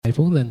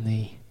Bible, then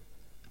the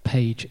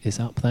page is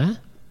up there.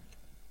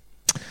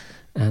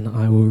 And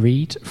I will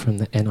read from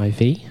the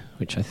NIV,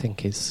 which I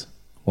think is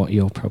what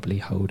you're probably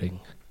holding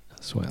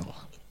as well.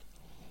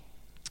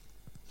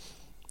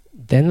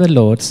 Then the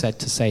Lord said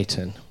to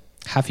Satan,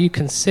 "Have you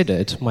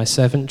considered my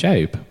servant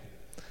Job?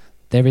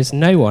 There is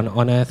no one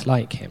on earth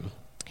like him.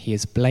 He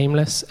is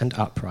blameless and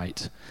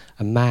upright,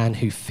 a man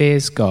who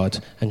fears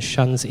God and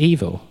shuns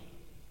evil."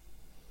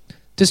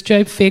 "Does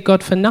Job fear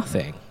God for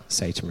nothing?"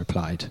 Satan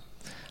replied.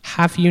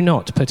 "Have you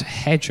not put a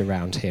hedge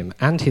around him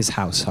and his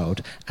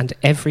household and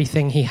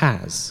everything he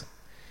has?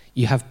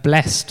 You have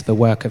blessed the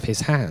work of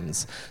his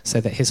hands, so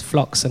that his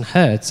flocks and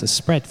herds are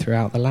spread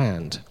throughout the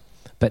land.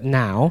 But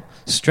now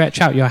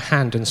stretch out your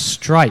hand and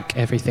strike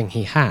everything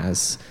he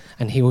has,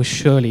 and he will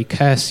surely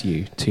curse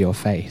you to your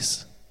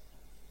face."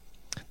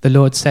 The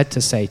Lord said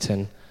to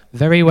Satan,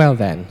 "Very well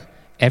then,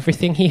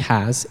 everything he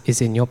has is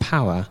in your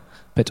power,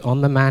 but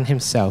on the man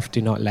himself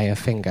do not lay a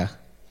finger."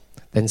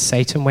 Then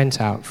Satan went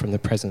out from the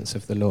presence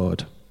of the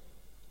Lord.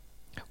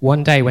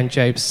 One day when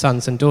Job's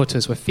sons and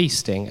daughters were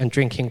feasting and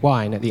drinking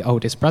wine at the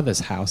oldest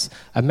brother's house,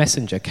 a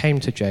messenger came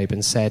to Job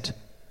and said,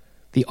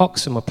 "The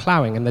oxen were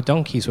ploughing and the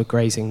donkeys were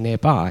grazing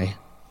nearby,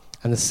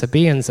 and the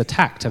Sabaeans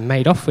attacked and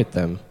made off with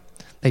them.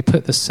 They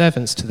put the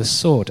servants to the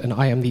sword, and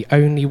I am the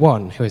only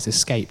one who has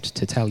escaped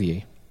to tell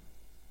you."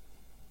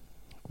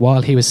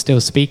 While he was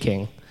still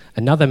speaking,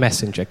 another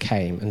messenger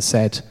came and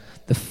said,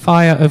 "The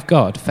fire of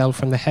God fell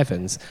from the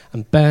heavens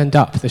and burned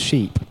up the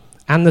sheep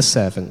and the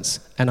servants,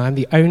 and I am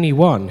the only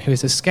one who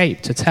has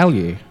escaped to tell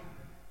you."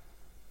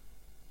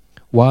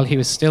 While he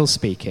was still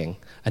speaking,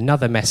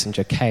 another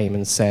messenger came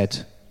and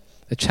said,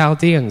 "The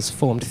Chaldeans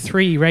formed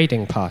 3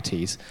 raiding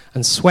parties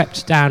and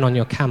swept down on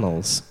your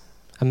camels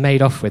and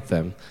made off with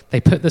them.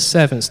 They put the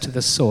servants to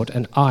the sword,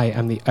 and I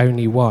am the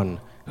only one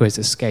who has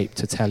escaped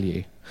to tell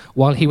you."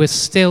 While he was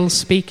still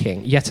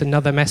speaking, yet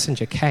another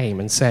messenger came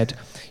and said,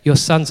 "Your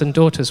sons and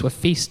daughters were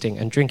feasting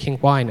and drinking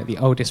wine at the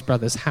oldest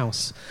brother's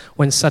house,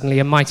 when suddenly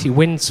a mighty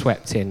wind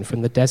swept in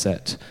from the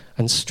desert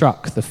and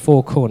struck the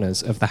 4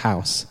 corners of the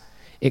house.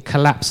 It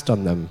collapsed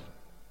on them,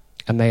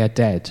 and they are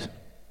dead,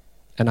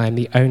 and I am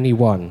the only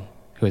one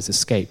who has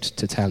escaped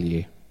to tell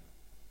you."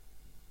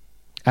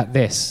 At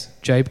this,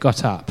 Job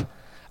got up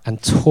and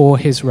tore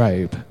his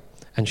robe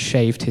and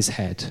shaved his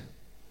head.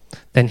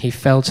 Then he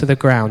fell to the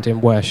ground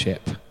in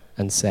worship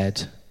and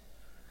said,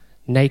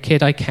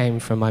 "Naked I came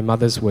from my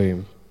mother's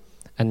womb,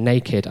 and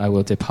naked I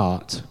will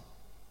depart.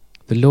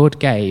 The Lord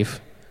gave,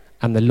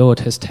 and the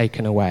Lord has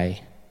taken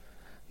away.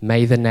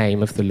 May the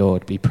name of the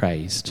Lord be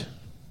praised."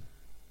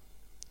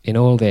 In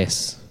all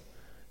this,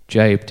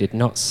 Job did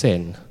not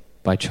sin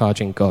by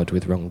charging God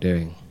with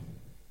wrongdoing.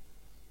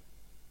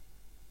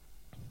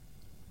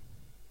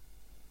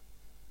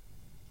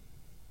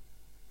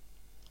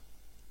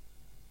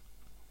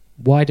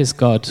 Why does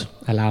God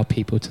allow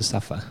people to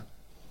suffer?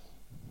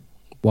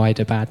 Why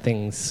do bad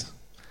things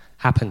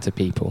happen to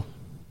people?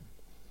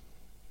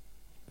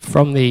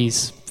 From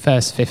these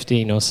first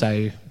 15 or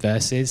so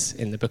verses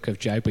in the book of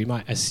Job, we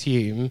might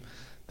assume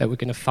that we're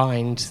going to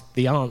find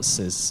the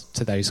answers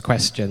to those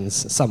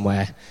questions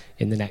somewhere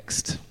in the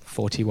next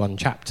 41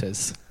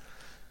 chapters.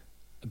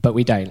 But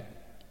we don't.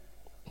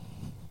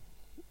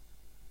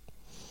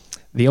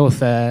 The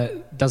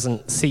author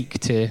doesn't seek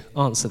to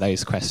answer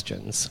those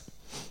questions.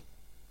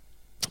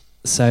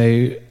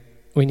 So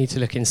we need to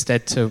look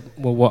instead to,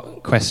 well,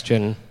 what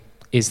question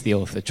is the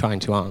author trying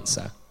to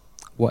answer?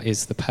 What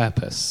is the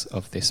purpose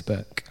of this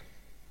book?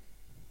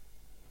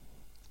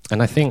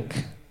 And I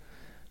think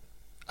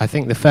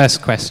the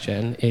first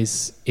question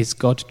is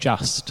God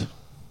just?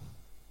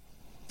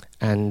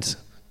 And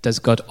does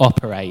God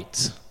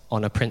operate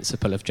on a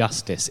principle of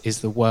justice?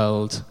 Is the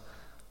world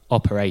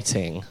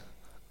operating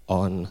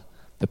on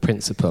the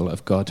principle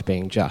of God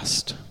being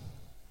just?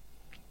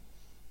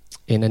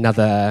 In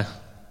another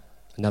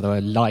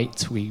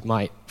light, we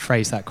might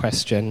phrase that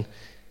question,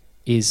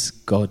 is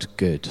God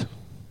good?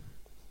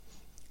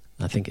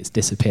 I think it's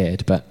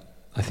disappeared, but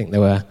I think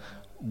there were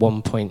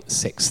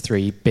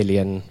 1.63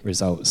 billion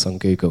results on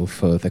Google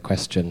for the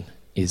question,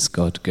 is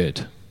God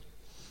good?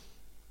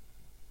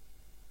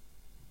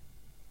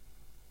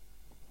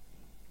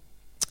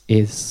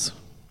 Is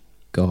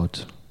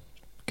God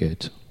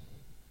good?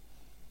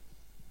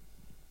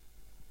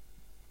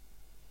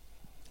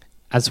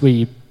 As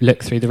we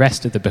look through the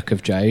rest of the book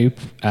of Job,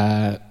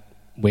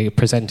 we're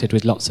presented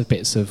with lots of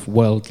bits of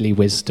worldly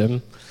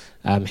wisdom.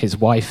 His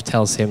wife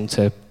tells him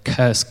to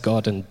curse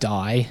God and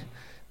die.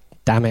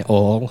 Damn it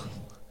all.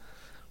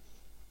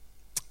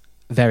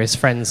 Various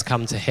friends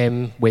come to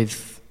him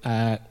with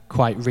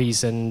quite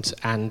reasoned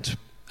and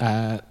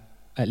at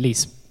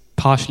least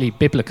partially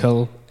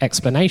biblical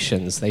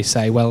explanations. They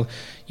say, well,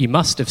 you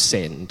must have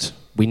sinned.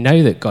 We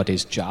know that God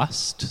is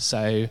just,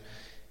 so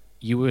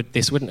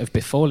this wouldn't have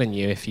befallen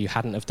you if you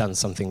hadn't have done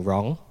something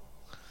wrong.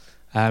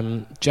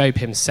 Job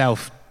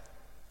himself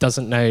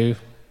doesn't know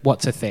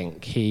what to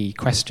think. He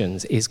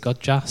questions, is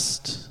God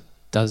just?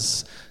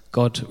 Does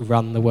God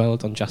run the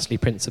world on justly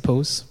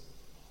principles?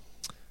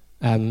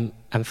 And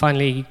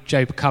finally,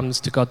 Job comes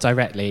to God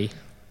directly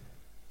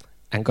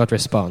And God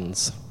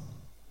responds.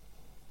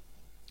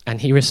 And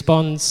he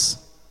responds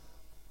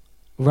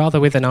rather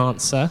with an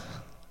answer,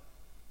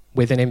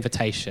 with an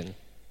invitation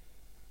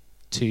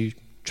to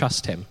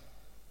trust him.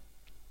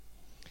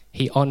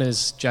 He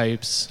honors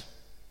Job's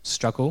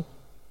struggle.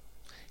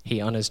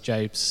 He honors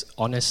Job's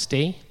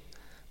honesty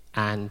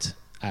and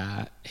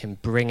him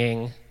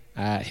bringing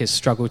his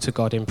struggle to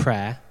God in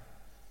prayer.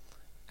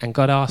 And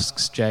God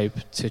asks Job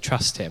to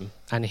trust him,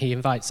 and he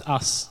invites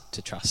us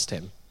to trust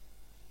him.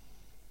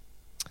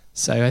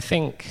 So I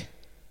think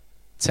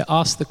to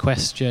ask the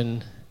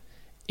question,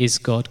 is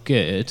God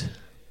good?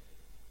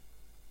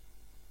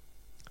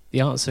 The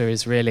answer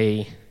is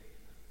really,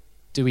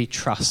 do we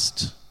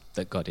trust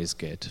that God is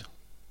good?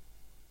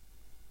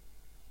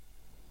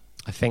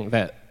 I think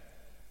that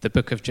the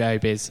book of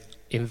Job is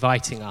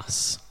inviting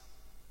us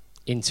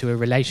into a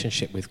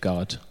relationship with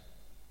God,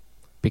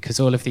 because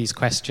all of these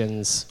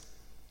questions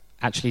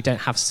actually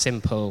don't have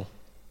simple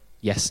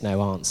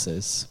yes-no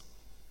answers.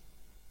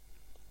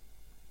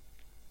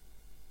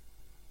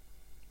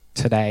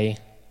 Today,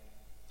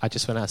 I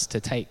just want us to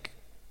take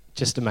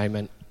just a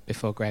moment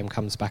before Graham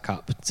comes back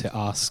up to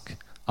ask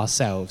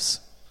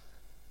ourselves,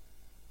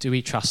 do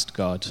we trust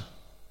God?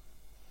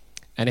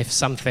 And if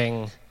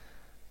something,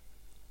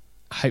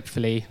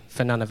 hopefully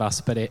for none of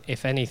us, but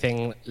if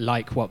anything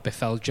like what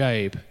befell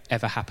Job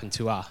ever happened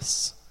to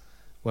us,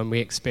 when we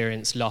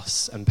experience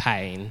loss and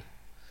pain,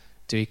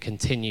 do we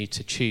continue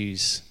to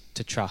choose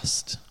to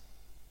trust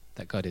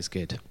that God is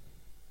good?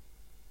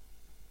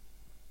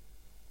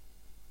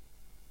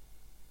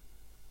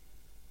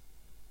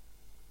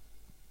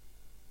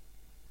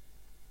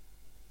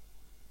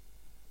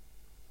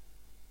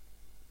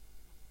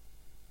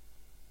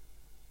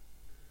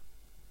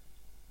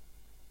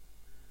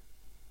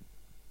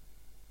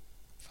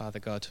 Father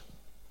God,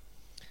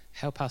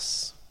 help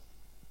us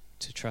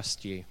to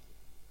trust you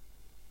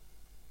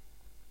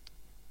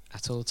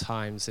at all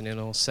times and in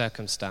all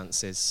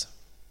circumstances,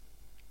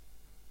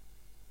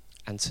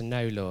 and to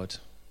know, Lord,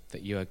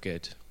 that you are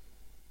good,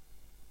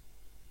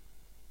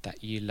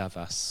 that you love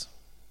us,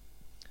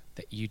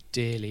 that you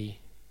dearly,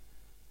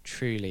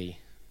 truly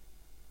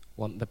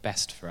want the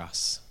best for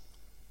us,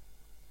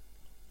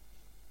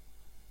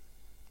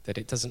 that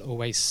it doesn't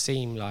always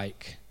seem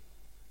like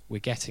we're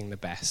getting the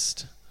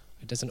best.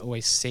 It doesn't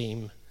always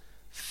seem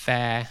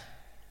fair.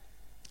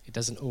 It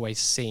doesn't always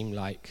seem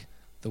like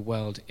the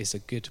world is a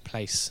good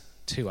place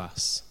to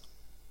us.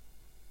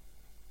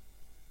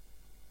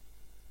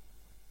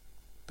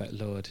 But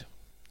Lord,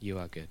 you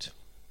are good.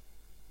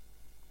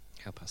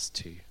 Help us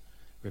to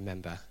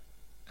remember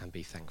and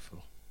be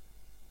thankful.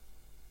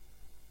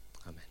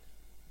 Amen.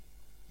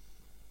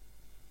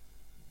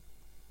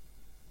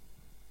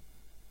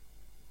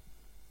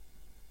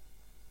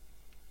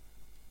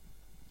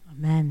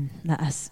 Amen. Let us